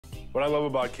What I love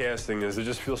about casting is it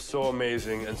just feels so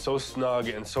amazing and so snug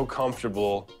and so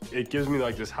comfortable. It gives me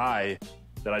like this high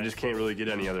that I just can't really get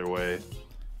any other way.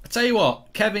 I tell you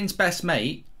what, Kevin's best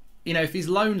mate, you know, if he's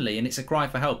lonely and it's a cry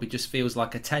for help, it just feels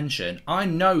like attention. I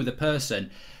know the person.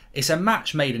 It's a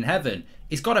match made in heaven.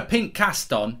 He's got a pink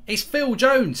cast on. It's Phil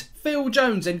Jones. Phil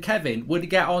Jones and Kevin would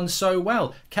get on so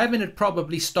well. Kevin would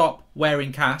probably stop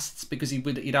wearing casts because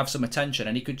he'd have some attention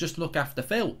and he could just look after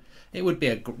Phil. It would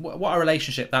be what a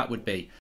relationship that would be.